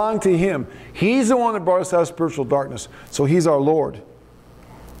 We belong to Him. He's the one that brought us out of spiritual darkness. So He's our Lord.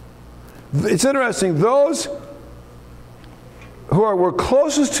 It's interesting, those who were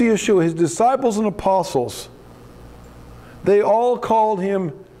closest to Yeshua, His disciples and apostles, they all called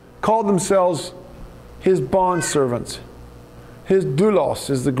themselves His bondservants. His doulos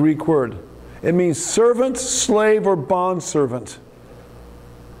is the Greek word. It means servant, slave, or bondservant.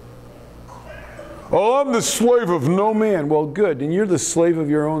 Oh, I'm the slave of no man. Well, good. And you're the slave of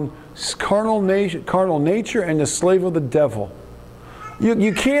your own carnal nature and the slave of the devil.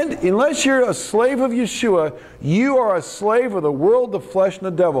 You can't, unless you're a slave of Yeshua, you are a slave of the world, the flesh, and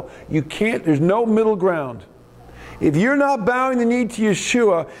the devil. You can't, there's no middle ground. If you're not bowing the knee to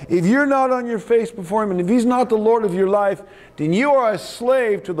Yeshua, if you're not on your face before Him, and if He's not the Lord of your life, then you are a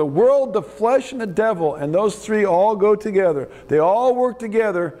slave to the world, the flesh, and the devil. And those three all go together. They all work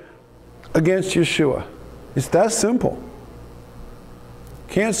together against Yeshua. It's that simple.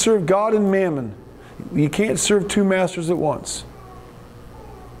 Can't serve God and mammon. You can't serve two masters at once.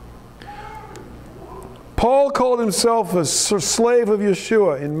 Paul called himself a slave of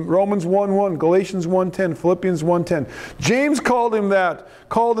Yeshua in Romans 1:1, Galatians 1:10, Philippians 1:10. James called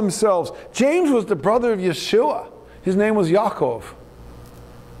themselves. James was the brother of Yeshua. His name was Yaakov.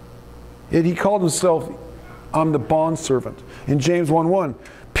 Yet he called himself, I'm the bondservant, in James 1:1.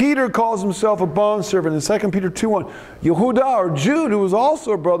 Peter calls himself a bondservant in 2 Peter 2:1. Yehuda, or Jude, who was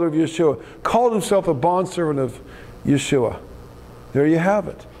also a brother of Yeshua, called himself a bondservant of Yeshua. There you have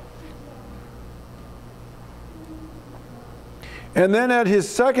it. And then at His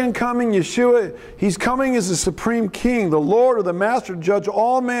second coming, Yeshua, He's coming as the supreme king, the Lord or the master to judge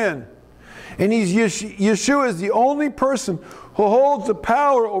all men. And Yeshua is the only person who holds the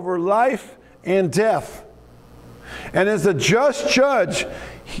power over life and death. And as the just judge,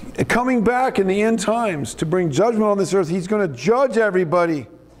 coming back in the end times to bring judgment on this earth, He's going to judge everybody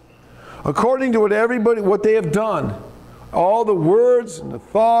according to what they have done. All the words and the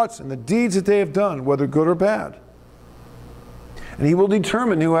thoughts and the deeds that they have done, whether good or bad. And he will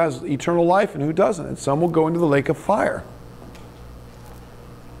determine who has eternal life and who doesn't. And some will go into the lake of fire.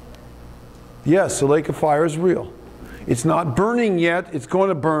 Yes, the lake of fire is real. It's not burning yet. It's going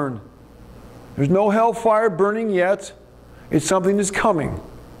to burn. There's no hellfire burning yet. It's something that's coming.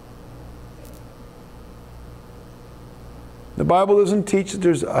 The Bible doesn't teach that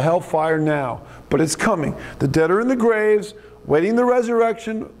there's a hellfire now, but it's coming. The dead are in the graves, waiting the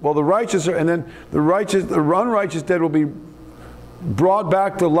resurrection. Well, the righteous are, and then the unrighteous dead will be brought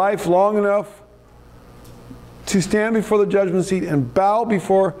back to life long enough to stand before the judgment seat and bow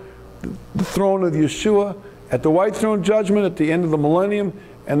before the throne of Yeshua at the white throne judgment at the end of the millennium.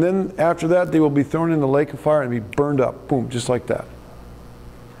 And then after that, they will be thrown in the lake of fire and be burned up. Boom, just like that.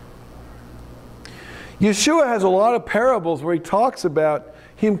 Yeshua has a lot of parables where he talks about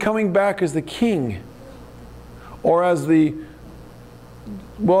him coming back as the king, or as a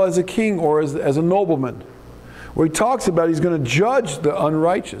king, or as a nobleman, where he talks about he's going to judge the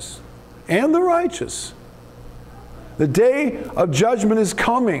unrighteous and the righteous. The day of judgment is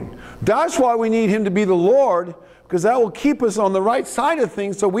coming. That's why we need him to be the Lord, because that will keep us on the right side of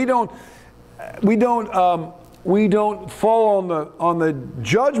things, so we don't fall on the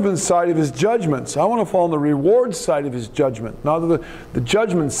judgment side of his judgments. I want to fall on the reward side of his judgment, not the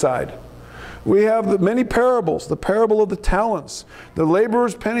judgment side. We have many parables. The parable of the talents, the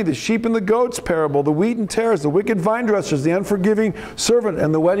laborer's penny, the sheep and the goats parable, the wheat and tares, the wicked vine dressers, the unforgiving servant,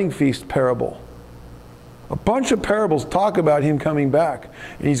 and the wedding feast parable. A bunch of parables talk about him coming back.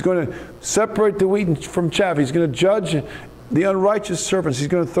 And he's going to separate the wheat from chaff. He's going to judge the unrighteous servants. He's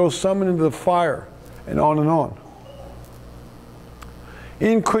going to throw some into the fire, and on and on.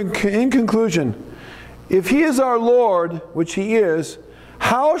 In conclusion, if he is our Lord, which he is,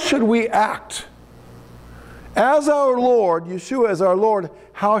 how should we act? As our Lord, Yeshua as our Lord,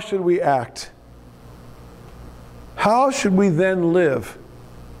 how should we act? How should we then live?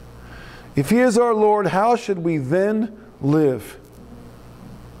 If he is our Lord, how should we then live?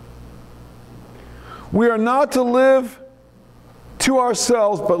 We are not to live to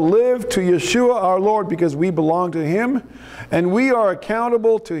ourselves, but live to Yeshua our Lord, because we belong to him, and we are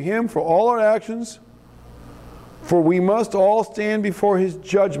accountable to him for all our actions, for we must all stand before his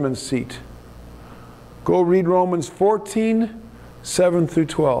judgment seat. Go read Romans 14, 7 through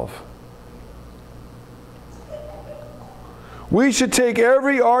 12. We should take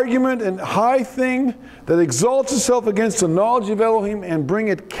every argument and high thing that exalts itself against the knowledge of Elohim and bring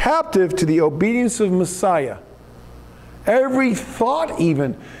it captive to the obedience of Messiah. Every thought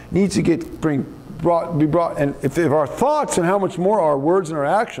even needs to be brought, and if our thoughts, and how much more our words and our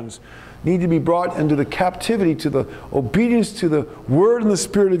actions need to be brought into the captivity to the obedience to the word and the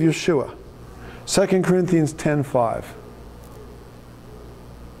spirit of Yeshua. 2 Corinthians 10:5.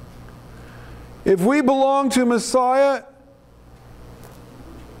 If we belong to Messiah,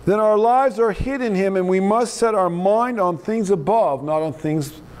 then our lives are hid in him, and we must set our mind on things above, not on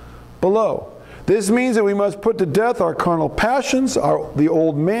things below. This means that we must put to death our carnal passions, the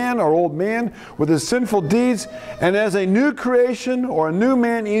old man with his sinful deeds, and as a new creation or a new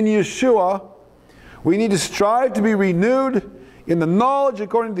man in Yeshua, we need to strive to be renewed in the knowledge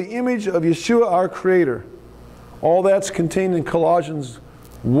according to the image of Yeshua our Creator. All that's contained in Colossians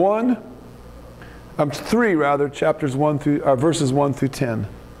 3, chapters 1 through verses 1 through 10.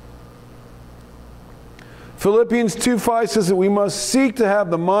 Philippians 2:5 says that we must seek to have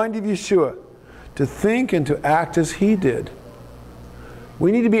the mind of Yeshua, to think and to act as he did.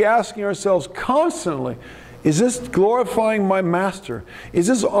 We need to be asking ourselves constantly, is this glorifying my master? Is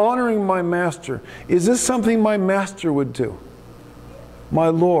this honoring my master? Is this something my master would do? My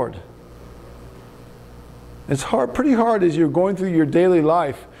Lord. It's pretty hard as you're going through your daily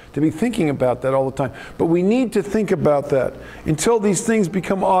life to be thinking about that all the time. But we need to think about that until these things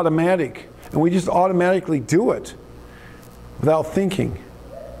become automatic. And we just automatically do it without thinking.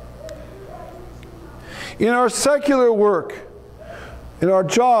 In our secular work, in our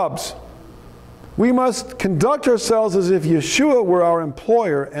jobs, we must conduct ourselves as if Yeshua were our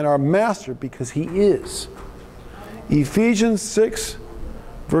employer and our master, because he is. Ephesians 6,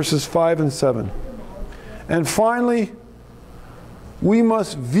 verses 5 and 7. And finally, we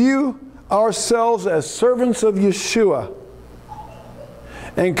must view ourselves as servants of Yeshua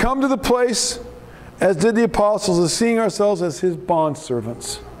and come to the place, as did the apostles, of seeing ourselves as his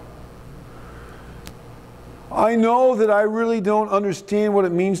bondservants. I know that I really don't understand what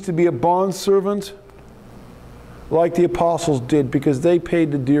it means to be a bondservant like the apostles did, because they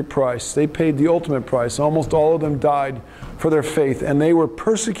paid the dear price. They paid the ultimate price. Almost all of them died for their faith, and they were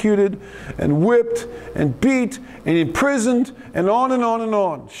persecuted and whipped and beat and imprisoned and on and on and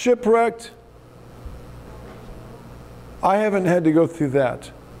on, shipwrecked. I haven't had to go through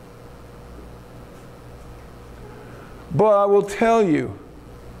that. But I will tell you,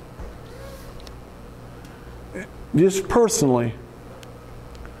 just personally,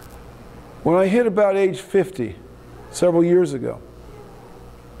 when I hit about age 50, several years ago,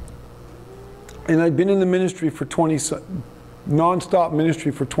 and I'd been in the ministry for non-stop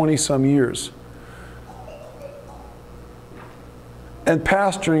ministry for 20-some years, and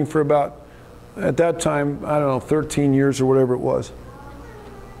pastoring for about, at that time, I don't know, 13 years or whatever it was,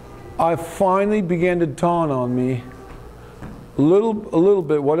 I finally began to dawn on me a little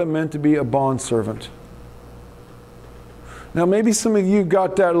bit what it meant to be a bondservant. Now, maybe some of you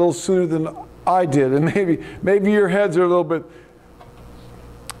got that a little sooner than I did, and maybe your heads are a little bit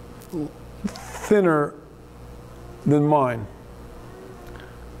thinner than mine.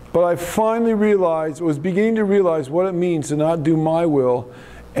 But I finally was beginning to realize what it means to not do my will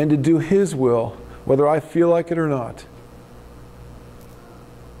and to do His will, whether I feel like it or not.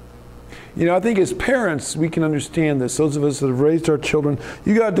 You know, I think as parents, we can understand this. Those of us that have raised our children,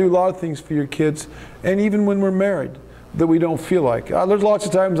 you got to do a lot of things for your kids, and even when we're married, that we don't feel like. There's lots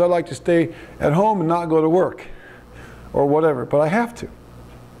of times I like to stay at home and not go to work or whatever, but I have to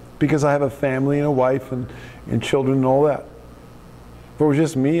because I have a family and a wife and children and all that. If it was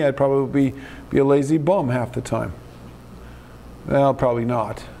just me, I'd probably be a lazy bum half the time. Well, probably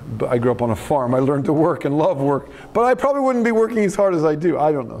not. But I grew up on a farm. I learned to work and love work. But I probably wouldn't be working as hard as I do.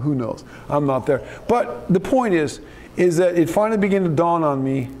 I don't know. Who knows? I'm not there. But the point is that it finally began to dawn on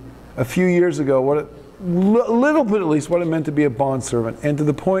me a few years ago, a little bit at least, what it meant to be a bondservant. And to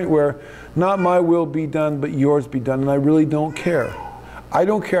the point where not my will be done, but yours be done. And I really don't care. I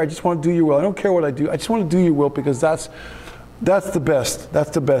don't care. I just want to do your will. I don't care what I do. I just want to do your will because that's the best. That's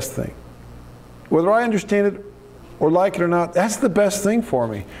the best thing. Whether I understand it or like it or not, that's the best thing for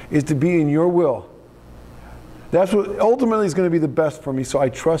me, is to be in your will. That's what ultimately is going to be the best for me, so I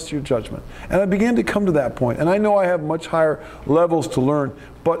trust your judgment. And I began to come to that point. And I know I have much higher levels to learn,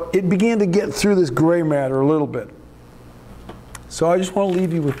 but it began to get through this gray matter a little bit. So I just want to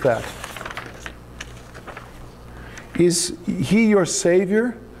leave you with that. Is He your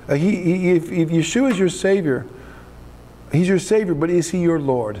Savior? If Yeshua is your Savior, He's your Savior, but is He your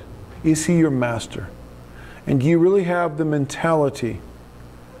Lord? Is He your Master? And do you really have the mentality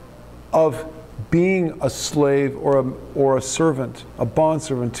of being a slave or a servant, a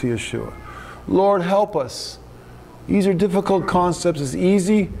bondservant to Yeshua? Lord, help us. These are difficult concepts. It's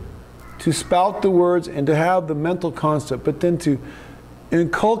easy to spout the words and to have the mental concept, but then to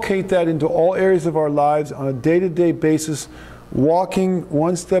inculcate that into all areas of our lives on a day-to-day basis, walking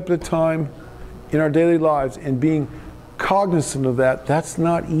one step at a time in our daily lives and being cognizant of that, that's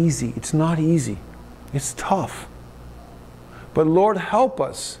not easy. It's not easy. It's tough. But Lord, help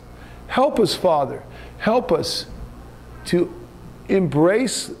us. Help us, Father. Help us to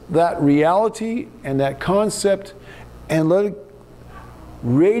embrace that reality and that concept and let it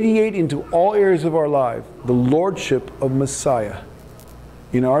radiate into all areas of our life, the lordship of Messiah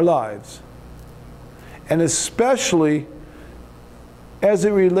in our lives. And especially as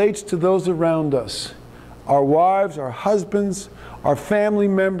it relates to those around us, our wives, our husbands, our family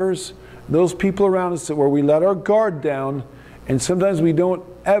members, those people around us where we let our guard down and sometimes we don't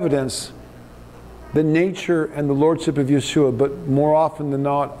evidence the nature and the lordship of Yeshua, but more often than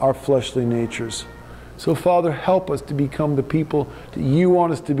not, our fleshly natures. So Father, help us to become the people that you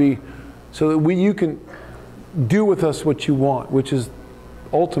want us to be so that you can do with us what you want, which is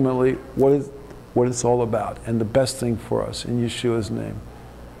ultimately what it's all about and the best thing for us. In Yeshua's name,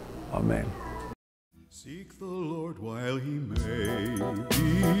 amen. Seek the Lord while He may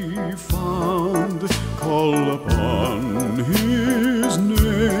be found. Call upon His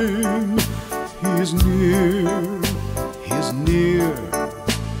name. He is near. He is near.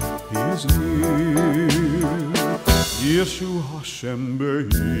 He is near. Yeshua Hashem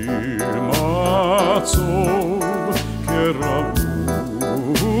Behir Matzov Kerahu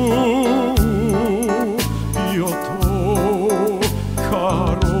Yoto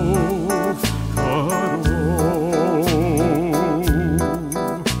Karov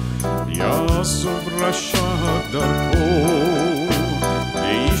Yasov Rasha Darko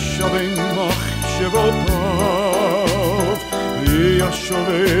Yishavim Machshevotav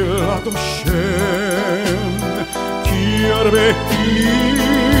Yashovel Ad Hashem Ki Arbe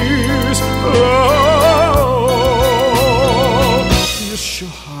His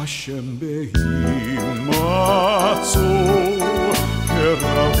Yeshua Hashem Behim Matzov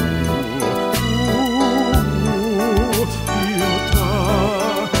Kerahu Yota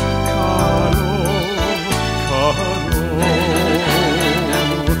Karo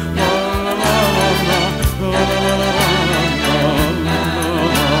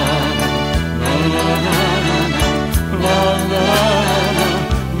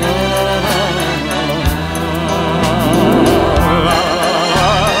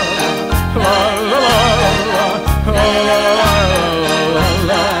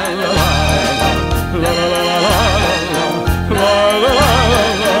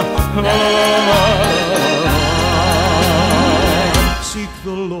Seek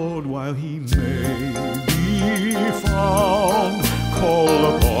the Lord while he may be found.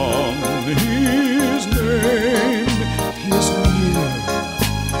 Call upon his name. He is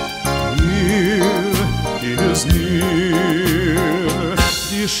near, he is near.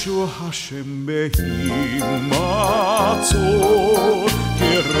 Yeshua Hashem behi matzor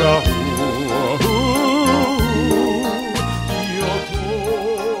kerahu.